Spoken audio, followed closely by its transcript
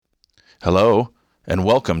Hello, and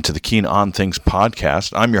welcome to the Keen on Things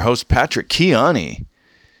podcast. I'm your host, Patrick Kiani.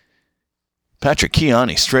 Patrick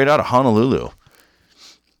Kiani, straight out of Honolulu.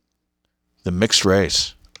 The mixed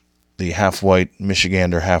race. The half-white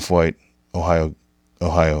Michigander, half-white Ohio,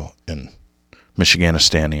 and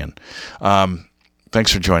Michiganistanian.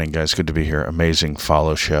 Thanks for joining, guys. Good to be here. Amazing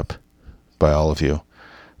followship by all of you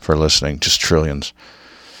for listening. Just trillions.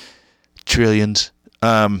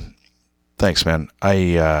 Thanks, man.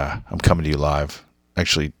 I'm coming to you live,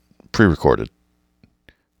 actually pre-recorded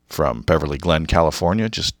from Beverly Glen, California,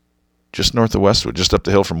 just north of Westwood, just up the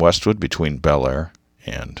hill from Westwood between Bel Air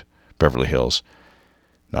and Beverly Hills,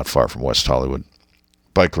 not far from West Hollywood.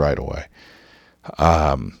 Bike ride away.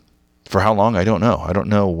 For how long? I don't know. I don't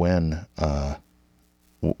know when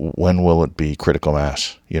will it be critical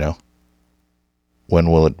mass, you know? When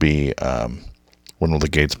will it be, when will the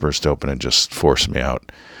gates burst open and just force me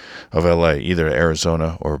out of LA, either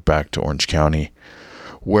Arizona or back to Orange County,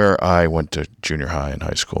 where I went to junior high and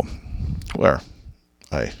high school, where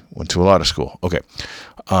I went to a lot of school. Okay.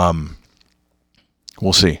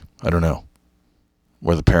 We'll see. I don't know.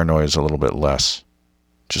 Where the paranoia is a little bit less,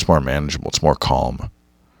 just more manageable. It's more calm.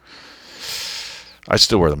 I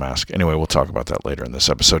still wear the mask. Anyway, we'll talk about that later in this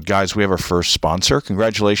episode. Guys, we have our first sponsor.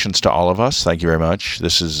 Congratulations to all of us. Thank you very much.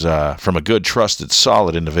 This is from a good, trusted,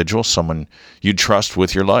 solid individual, someone you'd trust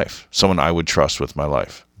with your life, someone I would trust with my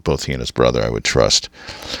life. Both he and his brother I would trust,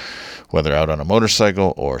 whether out on a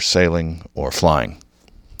motorcycle or sailing or flying.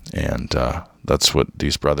 And that's what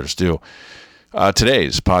these brothers do.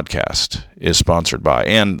 Today's podcast is sponsored by,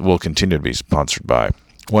 and will continue to be sponsored by,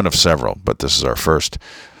 one of several, but this is our first.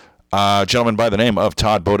 Gentleman by the name of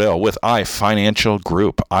Todd Bodell with iFinancial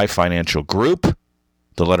Group. iFinancial Group,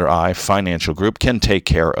 the letter I, Financial Group, can take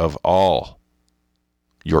care of all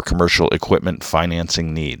your commercial equipment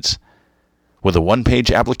financing needs. With a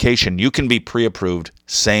one-page application, you can be pre-approved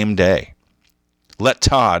same day. Let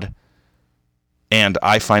Todd and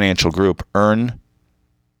iFinancial Group earn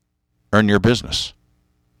your business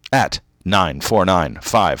at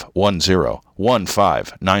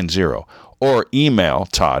 949-510-1590 or email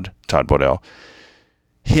Todd Bodell,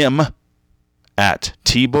 him at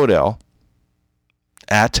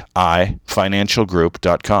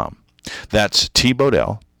tbodell@ifinancialgroup.com. That's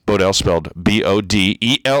tbodell, Bodell spelled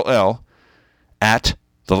Bodell, at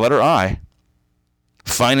the letter I,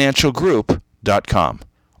 financialgroup.com.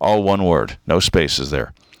 All one word, no spaces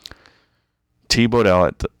there.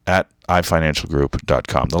 tbodell at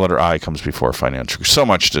ifinancialgroup.com. The letter I comes before financial. So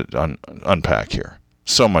much to unpack here.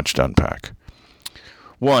 So much to unpack.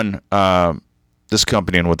 One, this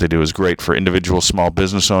company and what they do is great for individual small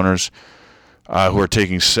business owners who are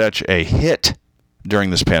taking such a hit during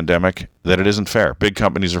this pandemic that it isn't fair. Big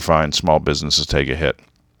companies are fine. Small businesses take a hit.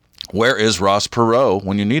 Where is Ross Perot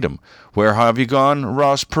when you need him? Where have you gone,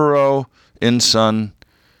 Ross Perot? In Sun.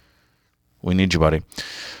 We need you, buddy.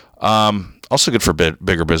 Also good for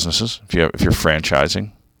bigger businesses. If you're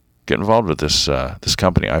franchising, get involved with this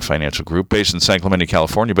company, iFinancial Group, based in San Clemente,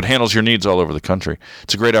 California, but handles your needs all over the country.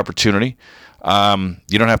 It's a great opportunity.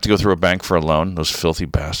 You don't have to go through a bank for a loan. Those filthy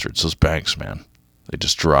bastards, those banks, man. They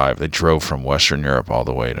just drive. They drove from Western Europe all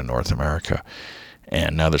the way to North America,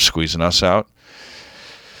 and now they're squeezing us out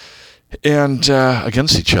and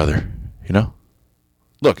against each other, you know?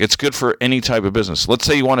 Look, it's good for any type of business. Let's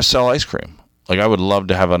say you want to sell ice cream. Like, I would love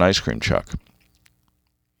to have an ice cream truck.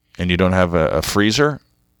 And you don't have a freezer,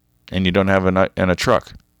 and you don't have a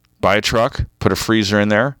truck. Buy a truck, put a freezer in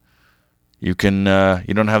there. You don't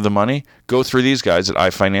have the money? Go through these guys at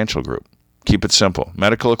iFinancial Group. Keep it simple.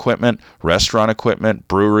 Medical equipment, restaurant equipment,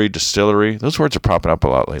 brewery, distillery. Those words are popping up a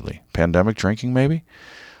lot lately. Pandemic drinking, maybe?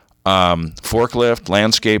 Forklift,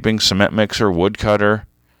 landscaping, cement mixer, wood cutter.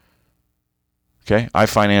 Okay?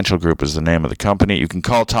 iFinancial Group is the name of the company. You can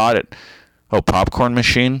call Todd at, popcorn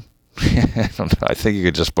machine? I think you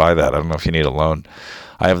could just buy that. I don't know if you need a loan.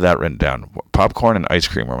 I have that written down. Popcorn and ice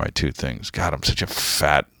cream are my two things. God, I'm such a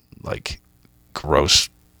fat, gross,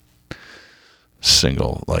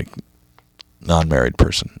 single, non-married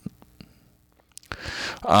person.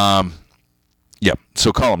 Yep.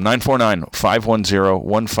 So call him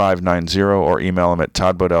 949-510-1590 or email him at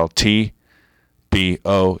Todd Bodell,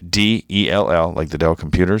 TBODELL, like the Dell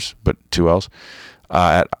computers, but two L's,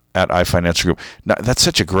 at iFinancial Group. Now, that's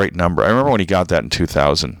such a great number. I remember when he got that in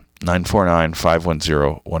 2000.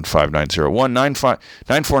 949-510-1590.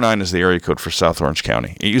 949 is the area code for South Orange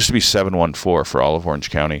County. It used to be 714 for all of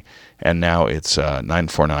Orange County, and now it's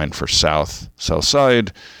 949 for South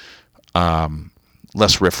Side.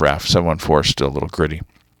 Less riffraff. 714 is still a little gritty.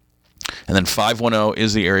 And then 510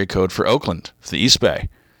 is the area code for Oakland, the East Bay,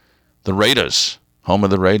 the Raiders. home of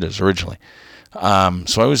the Raiders originally. So I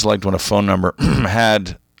always liked when a phone number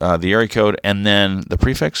had the area code and then the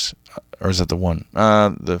prefix, or is that the one?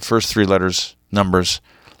 The first three numbers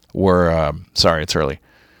were, sorry, it's early,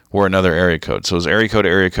 were another area code. So it was area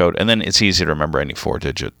code, and then it's easy to remember any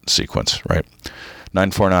 4-digit sequence, right?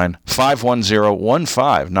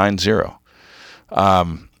 949-510-1590.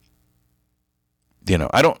 I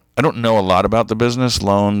don't know a lot about the business,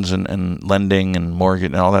 loans and lending and mortgage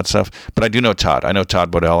and all that stuff, but I do know Todd. I know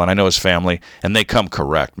Todd Bodell, and I know his family, and they come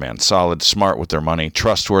correct, man. Solid, smart with their money,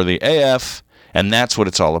 trustworthy AF, and that's what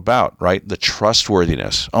it's all about, right? The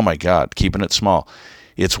trustworthiness. Oh, my God, keeping it small.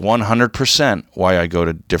 It's 100% why I go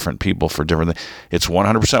to different people for different things. It's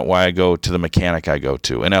 100% why I go to the mechanic I go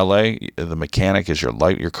to. In LA, the mechanic is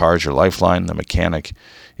your car is your lifeline. The mechanic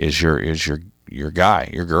is your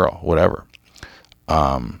guy, your girl, whatever.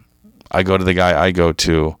 I go to the guy I go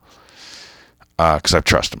to because I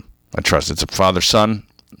trust him. It's a father-son.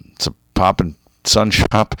 It's a pop and son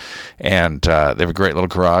shop, and they have a great little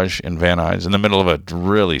garage in Van Nuys in the middle of a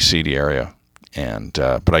really seedy area. And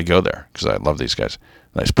but I go there because I love these guys.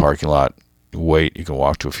 Nice parking lot. You can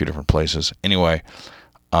walk to a few different places. Anyway,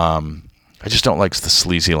 I just don't like the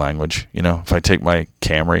sleazy language. If I take my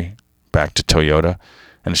Camry back to Toyota,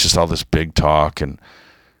 and it's just all this big talk, and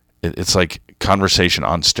it's like conversation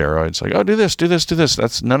on steroids. Like, oh, do this.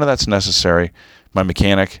 None of that's necessary. My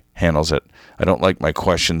mechanic handles it. I don't like my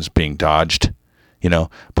questions being dodged. But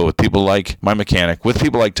with people like my mechanic, with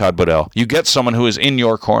people like Todd Bodell, you get someone who is in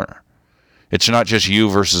your corner. It's not just you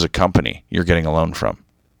versus a company you're getting a loan from,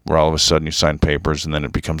 where all of a sudden you sign papers and then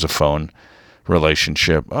it becomes a phone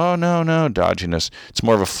relationship. Oh, no, dodginess. It's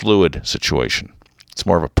more of a fluid situation. It's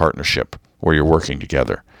more of a partnership where you're working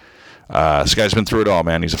together. This guy's been through it all,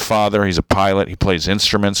 man. He's a father. He's a pilot. He plays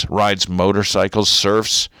instruments, rides motorcycles,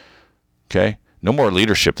 surfs. Okay? No more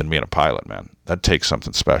leadership than being a pilot, man. That takes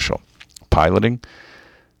something special. Piloting?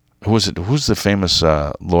 Who's the famous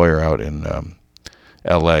lawyer out in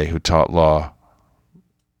L.A. who taught law?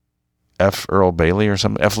 F. Earl Bailey or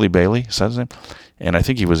something? F. Lee Bailey, is that his name? And I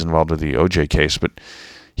think he was involved with the O.J. case, but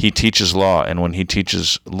he teaches law, and when he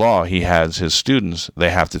teaches law, he has his students, they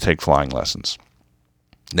have to take flying lessons.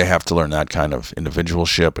 They have to learn that kind of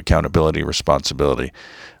individualship, accountability, responsibility.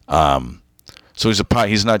 So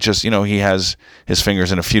he's not just, he has his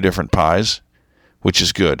fingers in a few different pies, which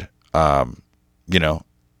is good.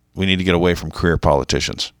 We need to get away from career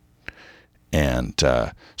politicians. And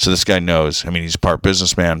so this guy knows, he's part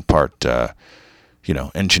businessman, part,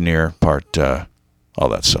 engineer, part all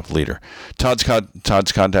that stuff, leader. Todd's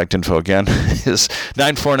contact info again is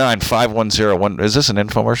 949-510. Is this an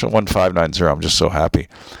infomercial? 1590. I'm just so happy.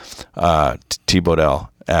 T. Bodell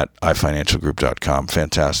at ifinancialgroup.com.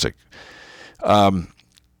 Fantastic. So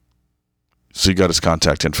you got his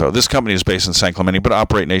contact info. This company is based in San Clemente, but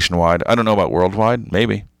operate nationwide. I don't know about worldwide,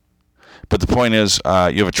 maybe. But the point is, you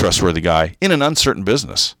have a trustworthy guy in an uncertain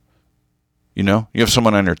business. You have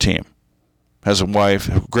someone on your team. Has a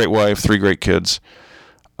great wife, 3 great kids.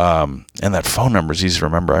 And that phone number is easy to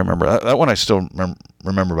remember. I remember that one I still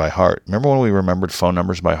remember by heart. Remember when we remembered phone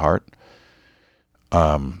numbers by heart?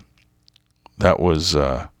 That was,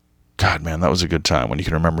 God, man, that was a good time when you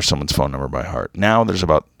can remember someone's phone number by heart. Now there's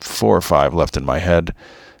about 4 or 5 left in my head,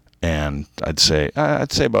 and I'd say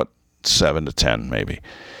about 7 to 10 maybe.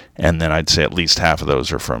 And then I'd say at least half of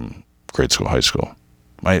those are from grade school, high school.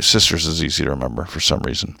 My sister's is easy to remember for some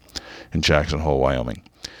reason in Jackson Hole, Wyoming.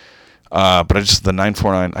 But the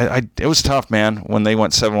 949, it was tough, man, when they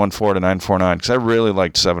went 714 to 949, because I really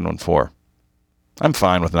liked 714. I'm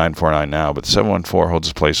fine with 949 now, but 714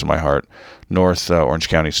 holds a place in my heart. North Orange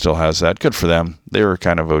County still has that. Good for them. They were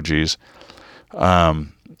kind of OGs,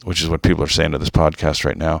 which is what people are saying to this podcast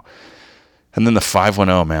right now. And then the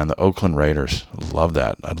 510, man, the Oakland Raiders. Love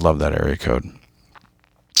that. I'd love that area code.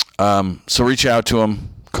 So reach out to them,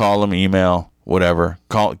 call them, email, whatever.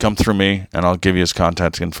 Come through me, and I'll give you his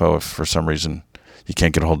contact info if for some reason you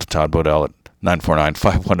can't get a hold of Todd Bodell at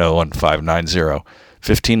 949-510-1590.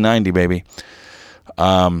 1590, baby.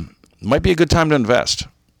 Might be a good time to invest.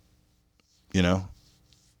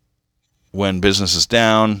 When business is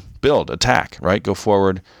down, build, attack, right? Go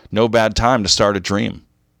forward. No bad time to start a dream.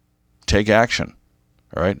 Take action.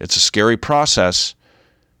 All right? It's a scary process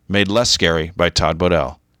made less scary by Todd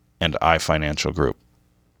Bodell and iFinancial Group.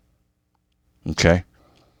 Okay?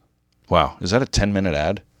 Wow. Is that a 10-minute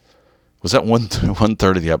ad? Was that one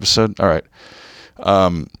third of the episode? All right.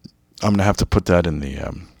 I'm going to have to put that in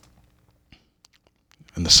the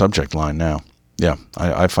subject line now. Yeah,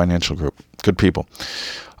 iFinancial Group. Good people.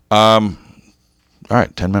 All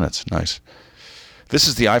right, 10 minutes. Nice. This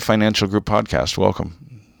is the iFinancial Group podcast. Welcome.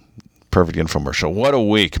 Perfect infomercial. What a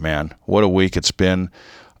week, man. What a week it's been.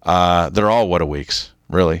 They're all what a weeks,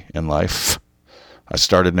 really, in life. I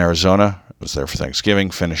started in Arizona, was there for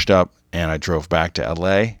Thanksgiving, finished up, and I drove back to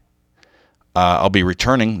LA. I'll be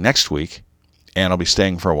returning next week, and I'll be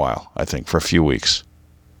staying for a while, I think, for a few weeks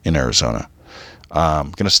in Arizona.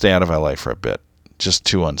 I'm going to stay out of LA for a bit. Just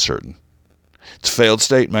too uncertain. It's a failed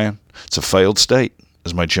state, man. It's a failed state,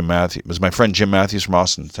 as my friend Jim Matthews from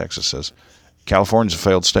Austin, Texas says. California's a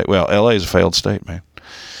failed state. Well, LA is a failed state, man.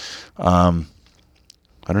 I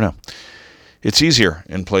don't know. It's easier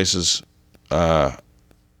in places where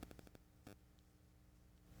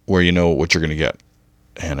you know what you're going to get.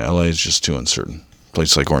 And LA is just too uncertain.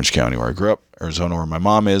 Places like Orange County, where I grew up, Arizona, where my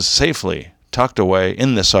mom is, safely tucked away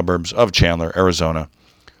in the suburbs of Chandler, Arizona.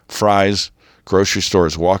 Fry's, grocery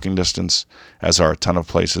stores, walking distance, as are a ton of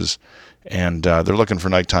places. And they're looking for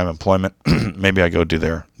nighttime employment. Maybe I go do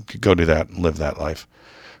that and live that life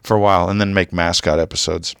for a while, and then make Mascot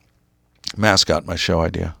episodes. Mascot, my show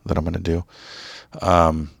idea that I'm going to do.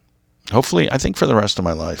 Hopefully, I think for the rest of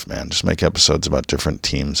my life, man, just make episodes about different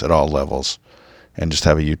teams at all levels, and just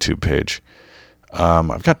have a YouTube page.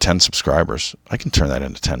 I've got 10 subscribers. I can turn that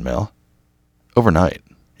into 10 mil overnight,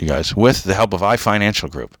 you guys, with the help of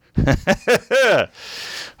iFinancial Group.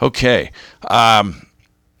 Okay.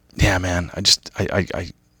 Yeah, man, I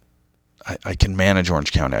can manage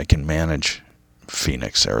Orange County. I can manage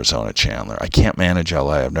Phoenix, Arizona, Chandler. I can't manage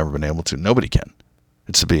LA. I've never been able to. Nobody can.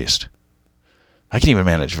 It's a beast. I can even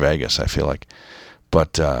manage Vegas, I feel like.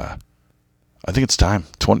 But I think it's time.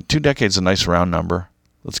 2 decades is a nice round number.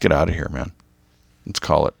 Let's get out of here, man. Let's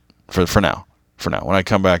call it for now. For now. When I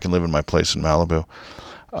come back and live in my place in Malibu,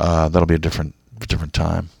 that'll be a different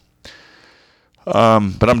time.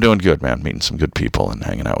 But I'm doing good, man. Meeting some good people and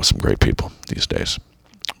hanging out with some great people these days.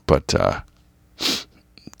 But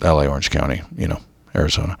LA, Orange County,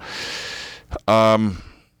 Arizona.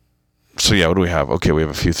 So yeah, what do we have? Okay, we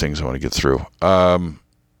have a few things I want to get through.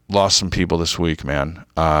 Lost some people this week, man.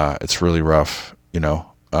 It's really rough,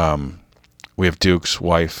 We have Duke's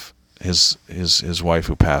wife, his wife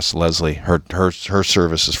who passed, Leslie. Her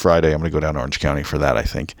service is Friday. I'm going to go down to Orange County for that, I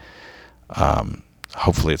think.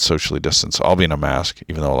 Hopefully it's socially distanced. I'll be in a mask,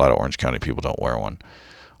 even though a lot of Orange County people don't wear one.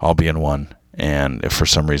 I'll be in one, and if for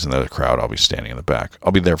some reason there's a crowd, I'll be standing in the back.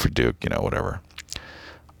 I'll be there for Duke, whatever.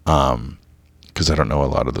 Because I don't know a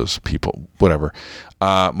lot of those people. Whatever.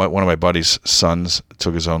 One of my buddy's sons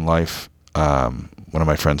took his own life. One of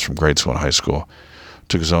my friends from grade school and high school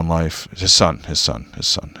took his own life. His son.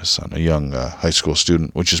 A young high school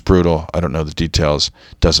student, which is brutal. I don't know the details.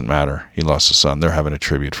 Doesn't matter. He lost a son. They're having a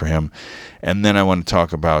tribute for him. And then I want to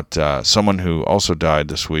talk about someone who also died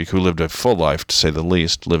this week, who lived a full life, to say the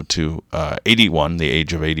least, lived to 81, the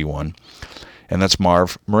age of 81, and that's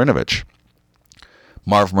Marv Marinovich.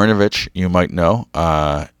 Marv Marinovich, you might know,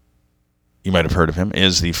 you might have heard of him,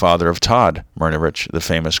 is the father of Todd Marinovich, the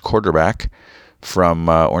famous quarterback from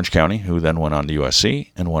Orange County, who then went on to USC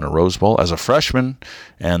and won a Rose Bowl as a freshman,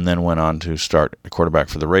 and then went on to start a quarterback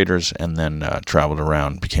for the Raiders, and then traveled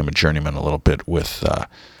around, became a journeyman a little bit with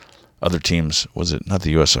other teams. Was it not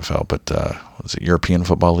the USFL, but was it European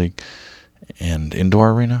Football League and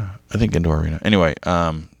Indoor Arena? I think Indoor Arena. Anyway,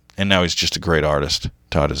 and now he's just a great artist.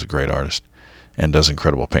 Todd is a great artist and does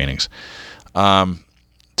incredible paintings. Marv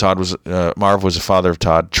was a father of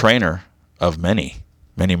Todd, trainer of many,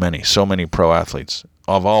 so many pro athletes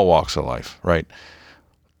of all walks of life, right?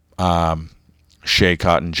 Shea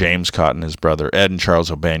Cotton, James Cotton, his brother, Ed and Charles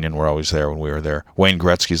O'Banion were always there when we were there. Wayne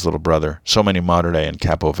Gretzky's little brother. So many Mater Dei and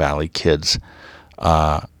Capo Valley kids.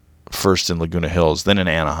 First in Laguna Hills, then in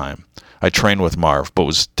Anaheim. I trained with Marv, but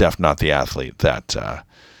was definitely not the athlete that,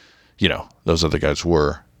 those other guys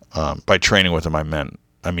were. By training with him,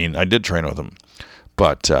 I did train with him,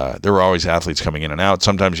 but there were always athletes coming in and out.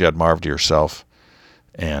 Sometimes you had Marv to yourself,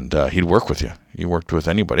 and he'd work with you. He worked with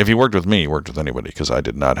anybody. If he worked with me, he worked with anybody, because I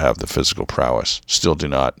did not have the physical prowess, still do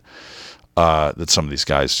not, that some of these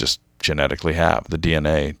guys just genetically have, the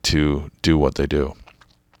DNA to do what they do.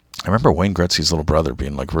 I remember Wayne Gretzky's little brother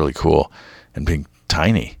being like really cool and being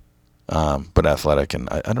tiny, but athletic, and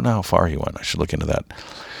I don't know how far he went. I should look into that.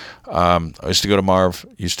 I used to go to Marv,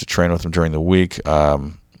 used to train with him during the week,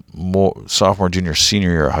 sophomore, junior,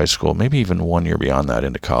 senior year of high school, maybe even 1 year beyond that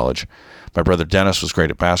into college. My brother Dennis was great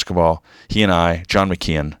at basketball. He and I, John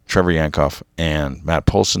McKeon, Trevor Yankoff, and Matt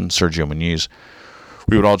Polson, Sergio Muniz,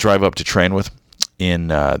 we would all drive up to train with in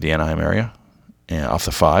the Anaheim area, off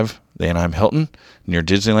the 5, the Anaheim Hilton, near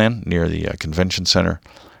Disneyland, near the convention center,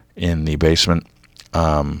 in the basement.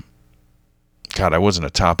 God, I wasn't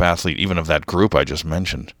a top athlete even of that group I just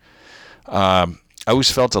mentioned. I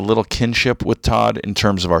always felt a little kinship with Todd in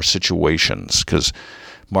terms of our situations, because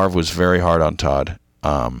Marv was very hard on Todd.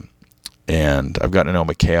 And I've gotten to know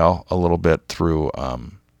Mikhail a little bit through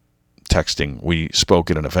texting. We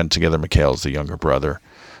spoke at an event together. Mikhail's the younger brother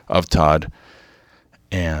of Todd,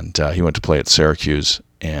 and he went to play at Syracuse.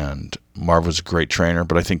 And Marv was a great trainer,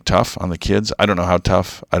 but I think tough on the kids. I don't know how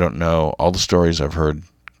tough. I don't know all the stories. I've heard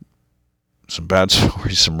some bad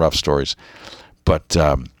stories, some rough stories. But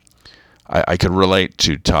I could relate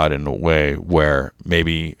to Todd in a way where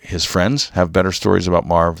maybe his friends have better stories about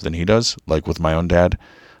Marv than he does, like with my own dad.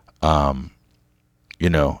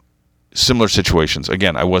 Similar situations.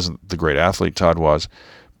 Again, I wasn't the great athlete Todd was,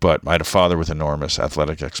 but I had a father with enormous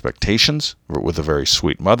athletic expectations, with a very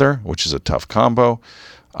sweet mother, which is a tough combo,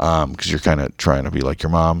 because you're kind of trying to be like your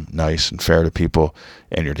mom, nice and fair to people,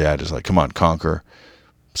 and your dad is like, come on, conquer,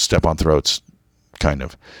 step on throats, kind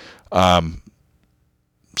of.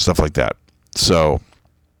 Stuff like that. So,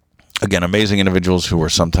 again, amazing individuals who were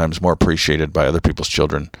sometimes more appreciated by other people's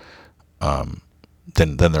children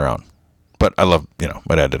than their own. But I love,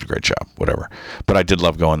 my dad did a great job, whatever. But I did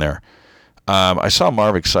love going there. I saw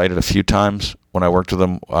Marv excited a few times when I worked with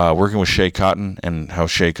him, working with Shea Cotton and how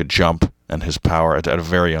Shea could jump and his power at a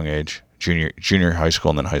very young age, junior high school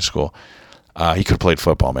and then high school. He could have played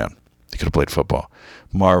football, man. He could have played football.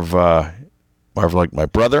 Marv liked my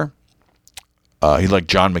brother. He liked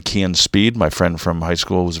John McKeon's speed. My friend from high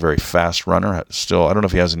school was a very fast runner. Still, I don't know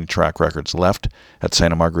if he has any track records left at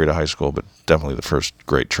Santa Margarita High School, but definitely the first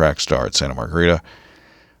great track star at Santa Margarita.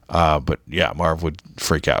 But yeah, Marv would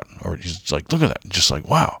freak out, or he's like, look at that, just like,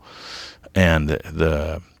 wow. And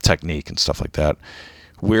the technique and stuff like that.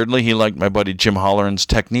 Weirdly, he liked my buddy Jim Holleran's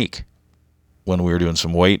technique. When we were doing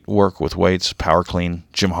some weight work with weights, power clean,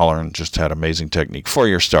 Jim Holleran just had amazing technique.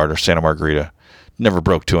 4-year starter, Santa Margarita. Never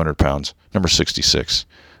broke 200 pounds. Number 66.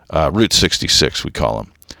 Route 66, we call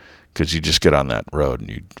him. Because you just get on that road and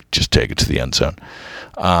you just take it to the end zone.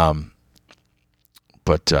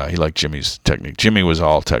 But he liked Jimmy's technique. Jimmy was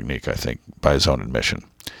all technique, I think, by his own admission.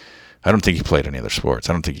 I don't think he played any other sports.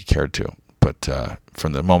 I don't think he cared to. But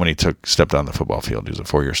from the moment he stepped on the football field, he was a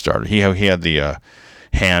 4-year starter. He had the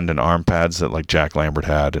hand and arm pads that like Jack Lambert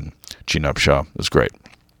had and Gene Upshaw. It was great.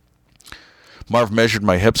 Marv measured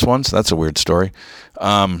my hips once. That's a weird story.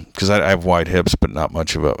 Because I have wide hips, but not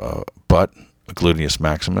much of a butt, a gluteus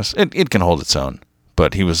maximus. It can hold its own.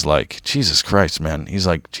 But he was like, Jesus Christ, man. He's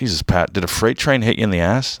like, Jesus, Pat, did a freight train hit you in the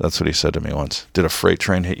ass? That's what he said to me once. Did a freight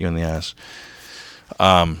train hit you in the ass?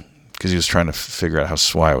 Because he was trying to figure out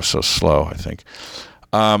why I was so slow, I think.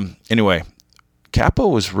 Anyway,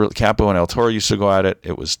 Capo and El Toro used to go at it.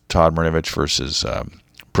 It was Todd Marinovich versus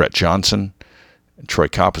Brett Johnson. Troy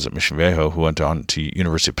Kopp is at Mission Viejo, who went on to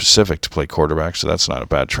University of Pacific to play quarterback, so that's not a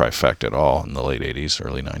bad trifecta at all in the late 80s,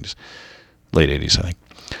 early 90s. Late 80s, I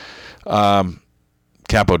think.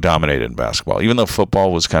 Capo dominated in basketball. Even though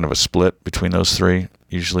football was kind of a split between those three,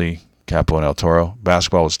 usually Capo and El Toro,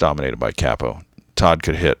 basketball was dominated by Capo. Todd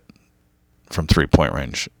could hit from three-point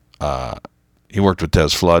range. He worked with Des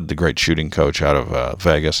Flood, the great shooting coach out of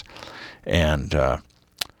Vegas, and...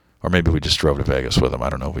 or maybe we just drove to Vegas with him. I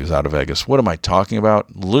don't know if he was out of Vegas. What am I talking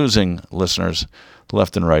about? Losing listeners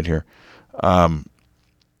left and right here.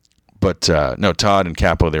 But no, Todd and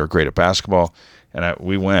Capo, they were great at basketball. And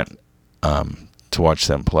we went to watch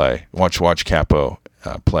them play. Watch Capo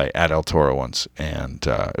play at El Toro once. And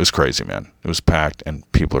it was crazy, man. It was packed and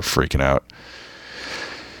people are freaking out.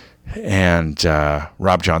 And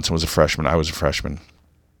Rob Johnson was a freshman. I was a freshman.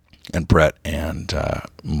 And Brett and Todd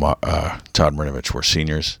Marinovich were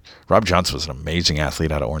seniors. Rob Johnson was an amazing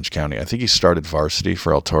athlete out of Orange County. I think he started varsity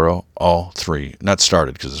for El Toro, all three. Not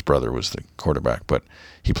started because his brother was the quarterback, but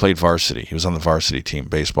he played varsity. He was on the varsity team,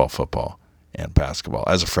 baseball, football, and basketball,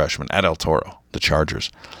 as a freshman at El Toro, the Chargers.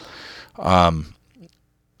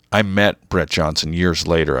 I met Brett Johnson years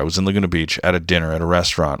later. I was in Laguna Beach at a dinner at a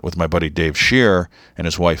restaurant with my buddy Dave Shear and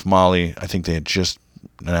his wife Molly. I think they had just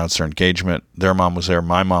announced their engagement. Their mom was there.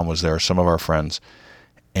 My mom was there. Some of our friends.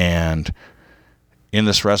 And in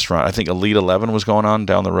this restaurant, I think Elite 11 was going on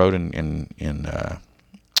down the road in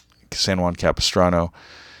San Juan Capistrano.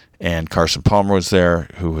 And Carson Palmer was there,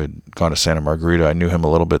 who had gone to Santa Margarita. I knew him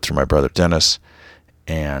a little bit through my brother Dennis.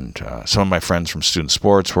 And some of my friends from student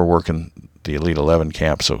sports were working the Elite 11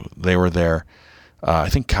 camp, so they were there. I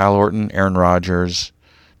think Kyle Orton, Aaron Rodgers,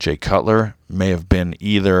 Jay Cutler may have been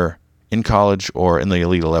either in college or in the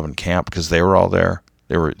Elite 11 camp because they were all there.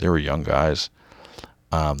 They were young guys.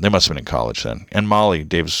 They must have been in college then. And Molly,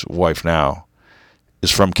 Dave's wife now, is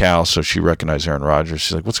from Cal, so she recognized Aaron Rodgers.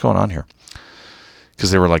 She's like, what's going on here? Because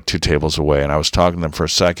they were like 2 tables away, and I was talking to them for a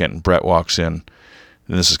second, and Brett walks in.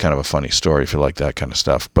 And this is kind of a funny story if you like that kind of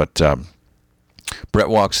stuff. But Brett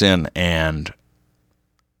walks in, and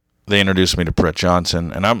they introduced me to Brett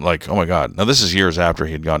Johnson, and I'm like, oh my God. Now, this is years after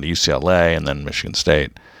he had gone to UCLA and then Michigan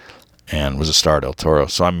State and was a star at El Toro.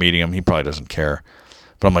 So I'm meeting him. He probably doesn't care.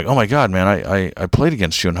 But I'm like, oh my God, man, I played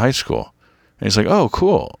against you in high school. And he's like, oh,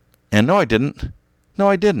 cool. And no, I didn't.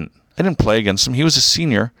 I didn't play against him. He was a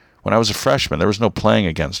senior when I was a freshman. There was no playing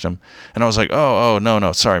against him. And I was like, oh,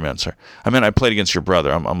 no, sorry, man, sorry. I mean, I played against your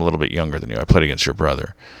brother. I'm a little bit younger than you. I played against your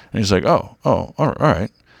brother. And he's like, oh, all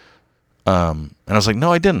right. And I was like,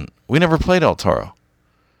 no, I didn't. We never played El Toro.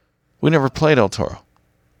 So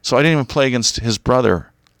I didn't even play against his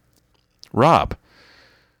brother, Rob.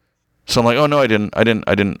 So I'm like, oh no, I didn't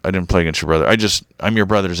play against your brother. I'm your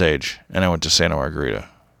brother's age, and I went to Santa Margarita.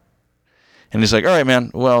 And he's like, all right,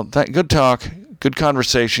 man. Well, good talk, good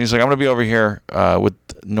conversation. He's like, I'm gonna be over here with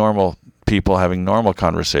normal people having normal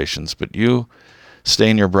conversations, but you stay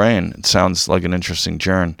in your brain. It sounds like an interesting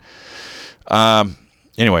journey.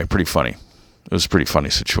 Anyway, pretty funny. It was a pretty funny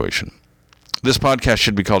situation. This podcast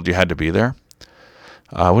should be called "You Had to Be There."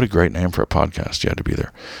 What a great name for a podcast! You had to be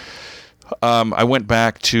there. I went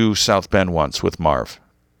back to South Bend once with Marv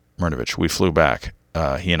Mrnovich. We flew back.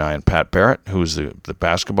 He and I and Pat Barrett, who's the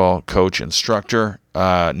basketball coach, instructor,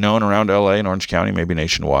 known around LA and Orange County, maybe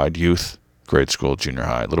nationwide, youth, grade school, junior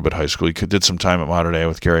high, a little bit high school. He did some time at Mater Dei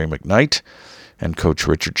with Gary McKnight and Coach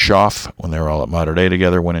Richard Schaff when they were all at Mater Dei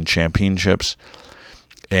together, winning championships.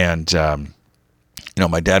 And,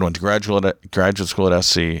 my dad went to graduate school at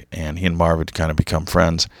SC, and he and Marv had kind of become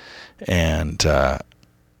friends. And,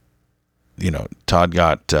 Todd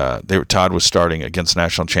Todd was starting against the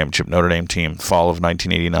national championship Notre Dame team, fall of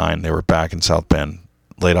 1989. They were back in South Bend,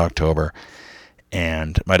 late October.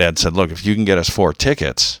 And my dad said, look, if you can get us 4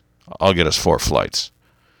 tickets, I'll get us 4 flights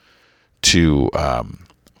to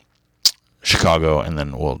Chicago, and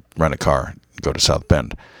then we'll rent a car, go to South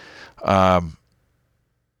Bend.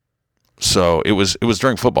 So it was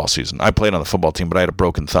during football season. I played on the football team, but I had a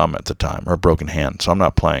broken thumb at the time, or a broken hand, so I'm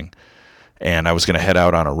not playing. And I was going to head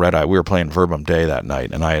out on a red eye. We were playing Verbum Day that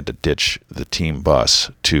night, and I had to ditch the team bus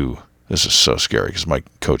to. This is so scary because my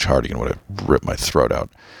coach Hardigan would have ripped my throat out.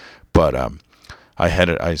 But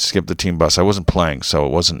I skipped the team bus. I wasn't playing, so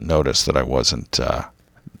it wasn't noticed that I wasn't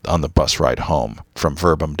on the bus ride home from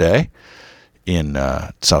Verbum Day in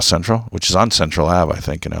South Central, which is on Central Ave, I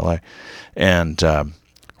think, in LA. And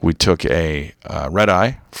we took a red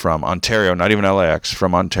eye from Ontario, not even LAX,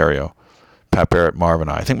 from Ontario. Pat Barrett, Marv, and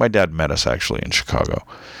I think my dad met us actually in Chicago.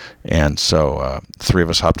 And so 3 of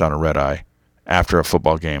us hopped on a red eye after a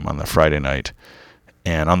football game on the Friday night.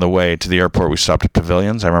 And on the way to the airport, we stopped at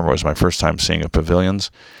Pavilions. I remember it was my first time seeing a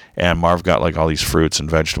Pavilions. And Marv got like all these fruits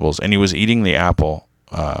and vegetables. And he was eating the apple.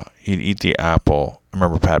 He'd eat the apple. I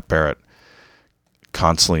remember Pat Barrett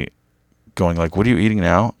constantly going like, what are you eating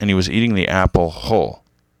now? And he was eating the apple whole.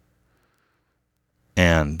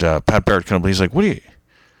 And Pat Barrett couldn't believe, he's like, what do you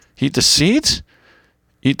eat the seeds?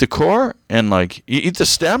 Eat the core? And like, you eat the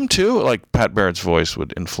stem too? Like Pat Barrett's voice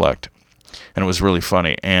would inflect. And it was really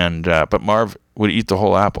funny. And but Marv would eat the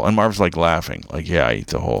whole apple. And Marv's like laughing. Like, yeah, I eat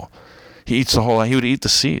the whole. He eats the whole. He would eat the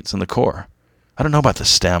seeds and the core. I don't know about the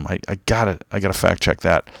stem. I gotta fact check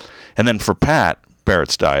that. And then for Pat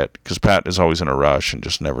Barrett's diet, because Pat is always in a rush and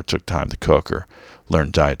just never took time to cook or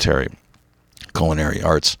learn culinary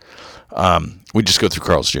arts. We just go through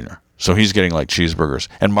Carl's Jr. So he's getting like cheeseburgers.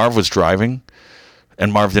 And Marv was driving,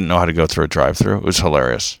 and Marv didn't know how to go through a drive-thru. It was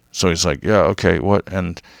hilarious. So he's like, yeah, okay, what?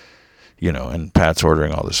 And, and Pat's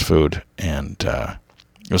ordering all this food, and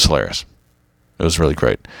it was hilarious. It was really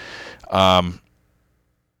great. But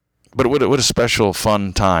what a special,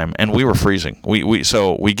 fun time. And we were freezing.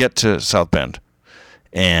 So we get to South Bend,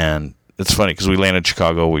 and it's funny because we land in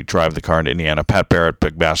Chicago. We drive the car into Indiana. Pat Barrett,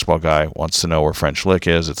 big basketball guy, wants to know where French Lick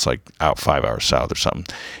is. It's like out 5 hours south or something.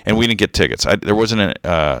 And we didn't get tickets. There wasn't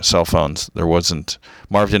cell phones.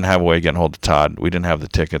 Marv didn't have a way of getting hold of Todd. We didn't have the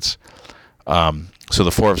tickets. So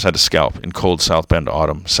the 4 of us had to scalp in cold South Bend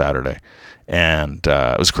autumn Saturday. And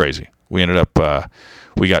it was crazy. We ended up,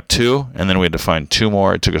 we got 2, and then we had to find 2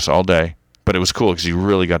 more. It took us all day. But it was cool because you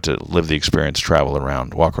really got to live the experience, travel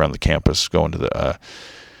around, walk around the campus, go into the...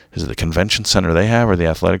 is it the convention center they have or the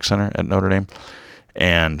athletic center at Notre Dame?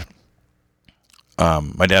 And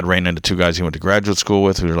my dad ran into 2 guys he went to graduate school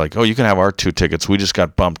with who were like, oh, you can have our 2 tickets. We just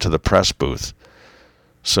got bumped to the press booth.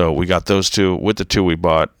 So we got those 2. With the 2 we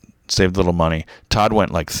bought, saved a little money. Todd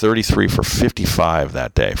went like 33 for 55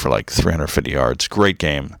 that day for like 350 yards. Great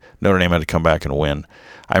game. Notre Dame had to come back and win.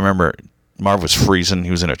 I remember Marv was freezing.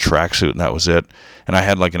 He was in a tracksuit, and that was it. And I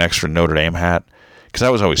had like an extra Notre Dame hat because I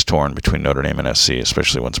was always torn between Notre Dame and SC,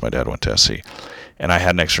 especially once my dad went to SC. And I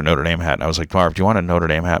had an extra Notre Dame hat, and I was like, Marv, do you want a Notre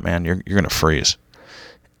Dame hat, man? You're going to freeze.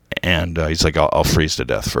 And he's like, I'll freeze to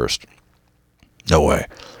death first. No way.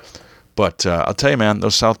 But I'll tell you, man,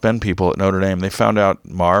 those South Bend people at Notre Dame, they found out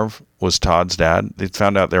Marv was Todd's dad. They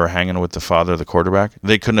found out they were hanging with the father of the quarterback.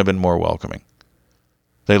 They couldn't have been more welcoming.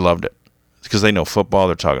 They loved it because they know football.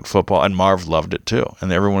 They're talking football. And Marv loved it too.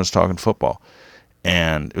 And everyone was talking football.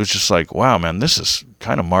 And it was just like, wow, man, this is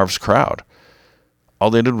kind of Marv's crowd.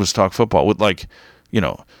 All they did was talk football with, like,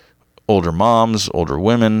 older moms, older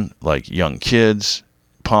women, like young kids,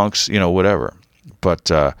 punks, whatever.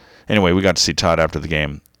 But anyway, we got to see Todd after the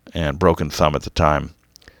game, and broken thumb at the time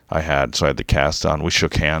I had, so I had the cast on. We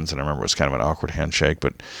shook hands, and I remember it was kind of an awkward handshake,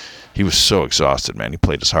 but he was so exhausted, man. He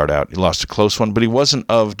played his heart out. He lost a close one, but he wasn't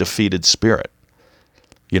of defeated spirit.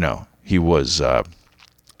 He was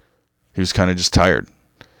kind of just tired,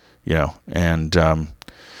 and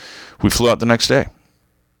we flew out the next day.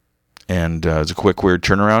 And it was a quick, weird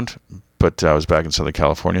turnaround, but I was back in Southern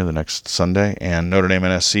California the next Sunday. And Notre Dame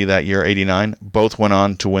and SC that year, 89, both went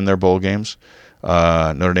on to win their bowl games.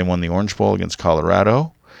 Notre Dame won the Orange Bowl against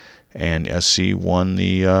Colorado, and SC won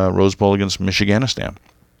the Rose Bowl against Michiganistan.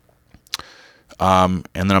 And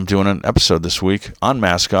then I'm doing an episode this week on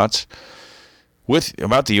mascots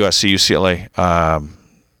about the USC-UCLA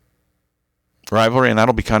rivalry, and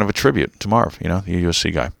that'll be kind of a tribute to Marv, the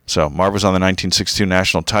USC guy. So Marv was on the 1962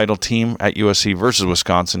 national title team at USC versus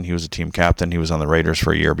Wisconsin. He was a team captain. He was on the Raiders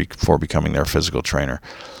for a year before becoming their physical trainer.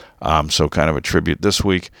 So kind of a tribute this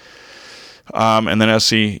week. And then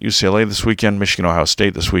SC, UCLA this weekend, Michigan, Ohio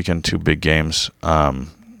State this weekend, 2 big games. God,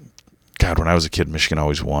 when I was a kid, Michigan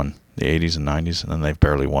always won the 80s and 90s, and then they've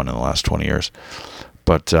barely won in the last 20 years.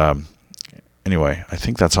 But anyway, I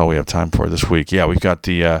think that's all we have time for this week. Yeah, we've got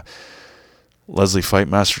the Leslie Fight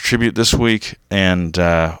Master tribute this week, and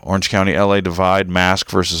Orange County LA divide, mask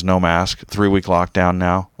versus no mask. 3-week lockdown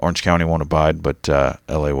now. Orange County won't abide, but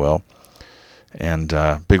LA will. And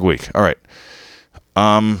big week. All right.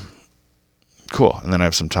 Cool. And then I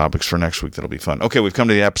have some topics for next week that'll be fun. Okay, we've come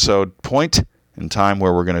to the episode point in time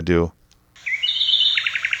where we're going to do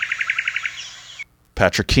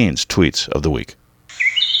Patrick Keen's tweets of the week.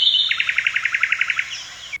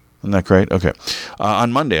 Isn't that great? Okay.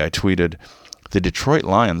 On Monday, I tweeted, the Detroit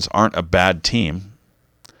Lions aren't a bad team.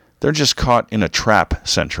 They're just caught in a trap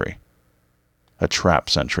century. A trap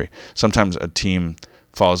century. Sometimes a team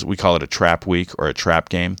falls, we call it a trap week or a trap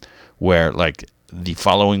game, where like the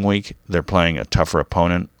following week they're playing a tougher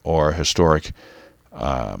opponent or a historic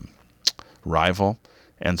rival.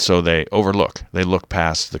 And so they look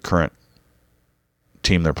past the current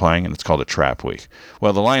team they're playing, and it's called a trap week.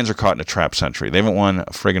 Well, the Lions are caught in a trap century. They haven't won a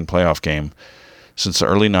friggin' playoff game since the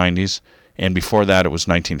early 90s. And before that, it was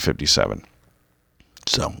 1957.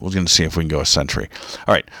 So we're going to see if we can go a century.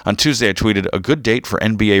 All right. On Tuesday, I tweeted, a good date for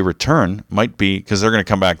NBA return might be, because they're going to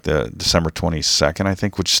come back the December 22nd, I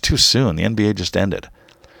think, which is too soon. The NBA just ended.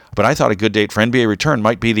 But I thought a good date for NBA return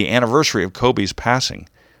might be the anniversary of Kobe's passing,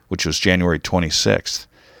 which was January 26th,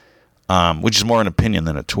 which is more an opinion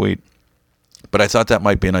than a tweet. But I thought that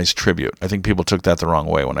might be a nice tribute. I think people took that the wrong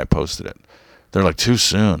way when I posted it. They're like, too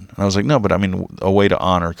soon. And I was like, no, but I mean, a way to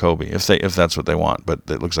honor Kobe, if that's what they want. But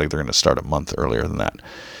it looks like they're going to start a month earlier than that.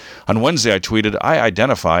 On Wednesday, I tweeted, I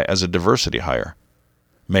identify as a diversity hire.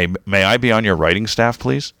 May I be on your writing staff,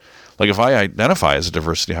 please? Like, if I identify as a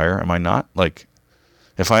diversity hire, am I not? Like,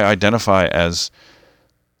 if I identify as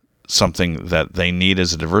something that they need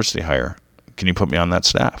as a diversity hire, can you put me on that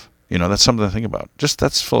staff? That's something to think about.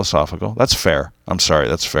 That's philosophical. That's fair. I'm sorry,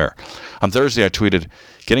 that's fair. On Thursday, I tweeted,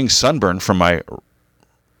 getting sunburned from my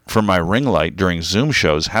ring light during Zoom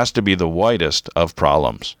shows has to be the whitest of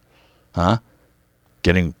problems. Huh?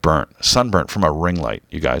 Getting sunburnt from a ring light,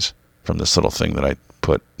 you guys, from this little thing that I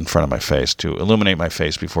put in front of my face to illuminate my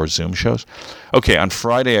face before Zoom shows. Okay, on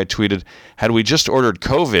Friday, I tweeted, had we just ordered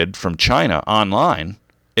COVID from China online,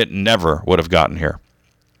 it never would have gotten here.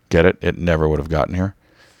 Get it? It never would have gotten here.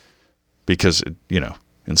 Because,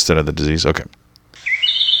 instead of the disease. Okay.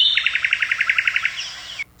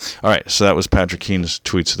 All right. So that was Patrick Keen's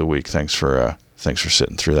tweets of the week. Thanks for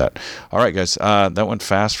sitting through that. All right, guys. That went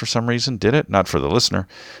fast for some reason. Did it? Not for the listener.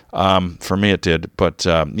 For me, it did. But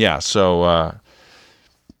yeah. So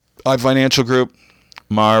iFinancial Group,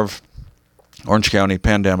 Marv, Orange County,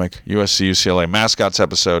 Pandemic, USC, UCLA, Mascots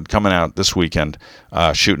episode coming out this weekend.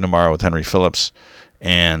 Shooting tomorrow with Henry Phillips.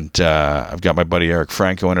 And I've got my buddy Eric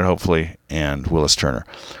Franco in it, hopefully, and Willis Turner.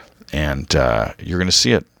 And you're going to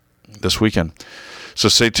see it this weekend. So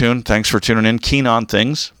stay tuned. Thanks for tuning in. Keen on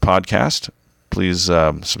Things podcast. Please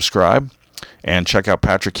subscribe. And check out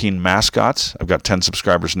Patrick Keane Mascots. I've got 10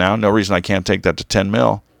 subscribers now. No reason I can't take that to 10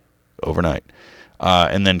 mil overnight.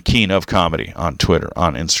 And then Keane of Comedy on Twitter,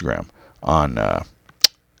 on Instagram, on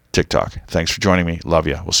TikTok. Thanks for joining me. Love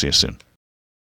you. We'll see you soon.